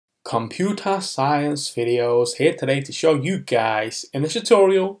Computer science videos here today to show you guys in this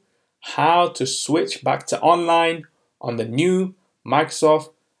tutorial how to switch back to online on the new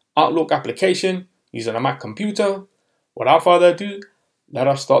Microsoft Outlook application using a Mac computer. Without further ado, let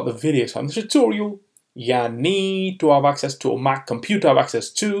us start the video. So in this tutorial, you need to have access to a Mac computer, have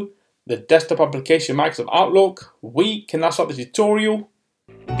access to the desktop application Microsoft Outlook. We can now start the tutorial.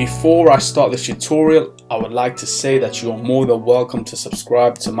 Before I start this tutorial, I would like to say that you are more than welcome to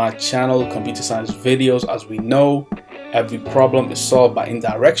subscribe to my channel, Computer Science Videos. As we know, every problem is solved by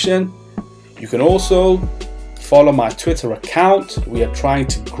indirection. You can also follow my Twitter account. We are trying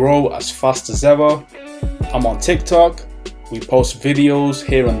to grow as fast as ever. I'm on TikTok. We post videos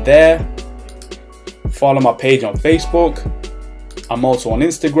here and there. Follow my page on Facebook. I'm also on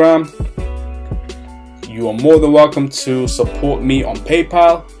Instagram. You are more than welcome to support me on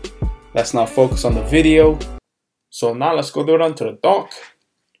PayPal. Let's now focus on the video. So now let's go down to the dock.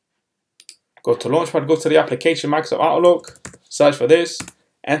 Go to Launchpad, go to the application Microsoft Outlook. Search for this.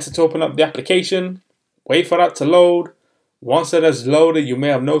 Enter to open up the application. Wait for that to load. Once it has loaded, you may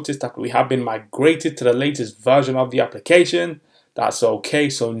have noticed that we have been migrated to the latest version of the application. That's okay.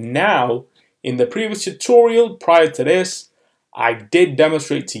 So now, in the previous tutorial prior to this, I did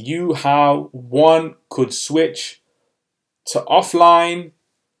demonstrate to you how one could switch to offline,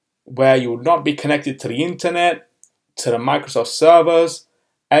 where you would not be connected to the internet, to the Microsoft servers.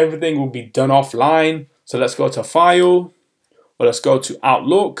 Everything will be done offline. So let's go to File, or let's go to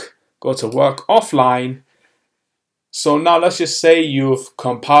Outlook, go to Work Offline. So now let's just say you've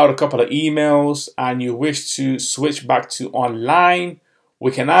compiled a couple of emails and you wish to switch back to online.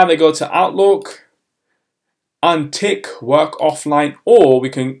 We can either go to Outlook, untick Work Offline, or we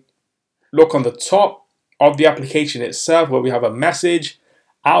can look on the top of the application itself where we have a message.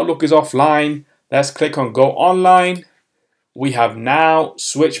 Outlook is offline. Let's click on Go Online. We have now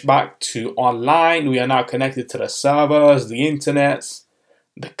switched back to online. We are now connected to the servers, the internet,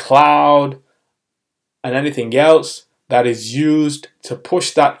 the cloud, and anything else that is used to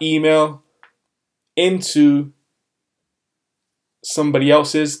push that email into somebody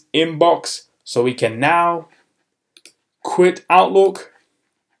else's inbox. So we can now quit Outlook.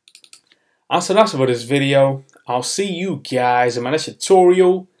 And so that's it for this video. I'll see you guys in my next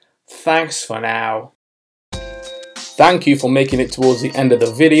tutorial. Thanks for now. Thank you for making it towards the end of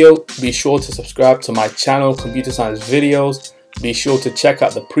the video. Be sure to subscribe to my channel, Computer Science Videos. Be sure to check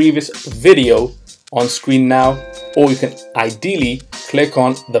out the previous video on screen now, or you can ideally click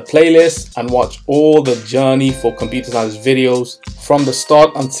on the playlist and watch all the journey for Computer Science videos from the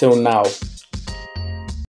start until now.